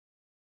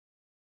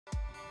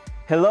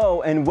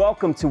Hello and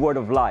welcome to Word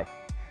of Life.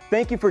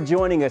 Thank you for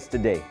joining us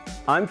today.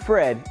 I'm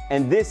Fred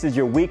and this is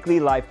your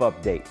weekly life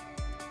update.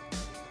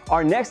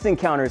 Our next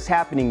encounter is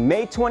happening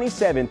May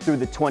 27th through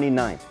the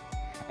 29th.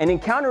 An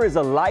encounter is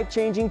a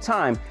life-changing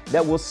time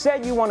that will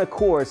set you on a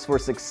course for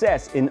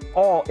success in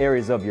all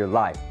areas of your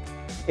life.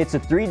 It's a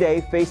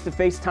 3-day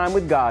face-to-face time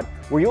with God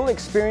where you'll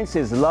experience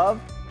His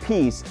love,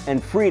 peace,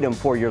 and freedom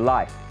for your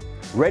life.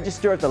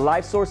 Register at the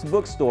Life Source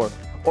bookstore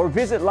or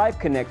visit Life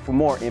Connect for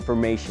more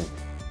information.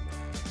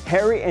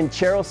 Harry and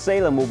Cheryl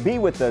Salem will be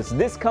with us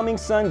this coming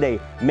Sunday,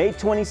 May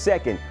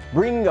 22nd,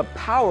 bringing a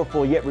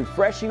powerful yet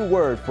refreshing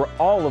word for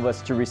all of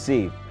us to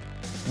receive.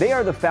 They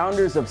are the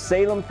founders of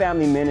Salem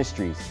Family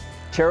Ministries.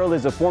 Cheryl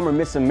is a former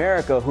Miss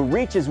America who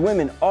reaches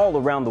women all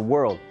around the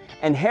world,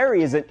 and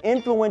Harry is an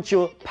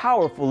influential,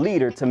 powerful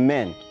leader to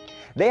men.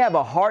 They have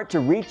a heart to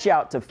reach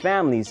out to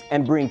families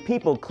and bring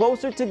people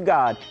closer to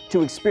God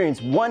to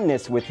experience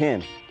oneness with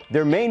Him.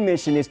 Their main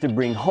mission is to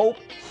bring hope,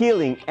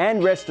 healing,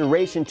 and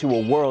restoration to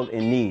a world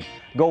in need,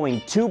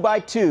 going 2 by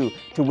 2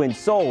 to win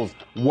souls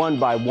 1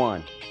 by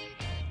 1.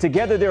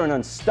 Together, they're an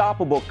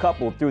unstoppable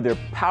couple through their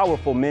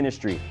powerful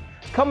ministry.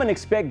 Come and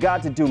expect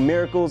God to do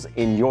miracles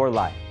in your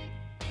life.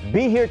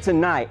 Be here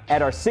tonight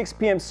at our 6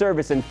 p.m.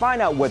 service and find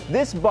out what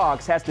this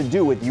box has to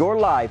do with your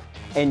life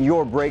and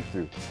your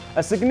breakthrough.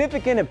 A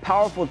significant and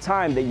powerful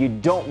time that you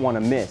don't want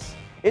to miss.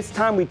 It's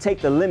time we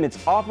take the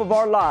limits off of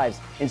our lives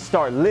and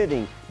start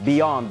living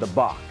beyond the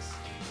box.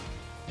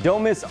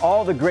 Don't miss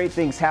all the great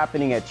things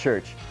happening at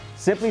church.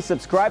 Simply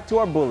subscribe to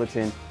our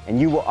bulletin and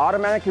you will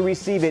automatically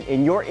receive it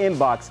in your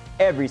inbox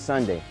every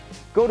Sunday.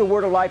 Go to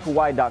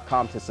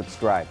wordoflifehawaii.com to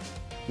subscribe.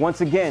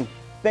 Once again,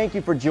 thank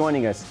you for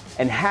joining us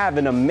and have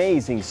an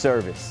amazing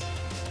service.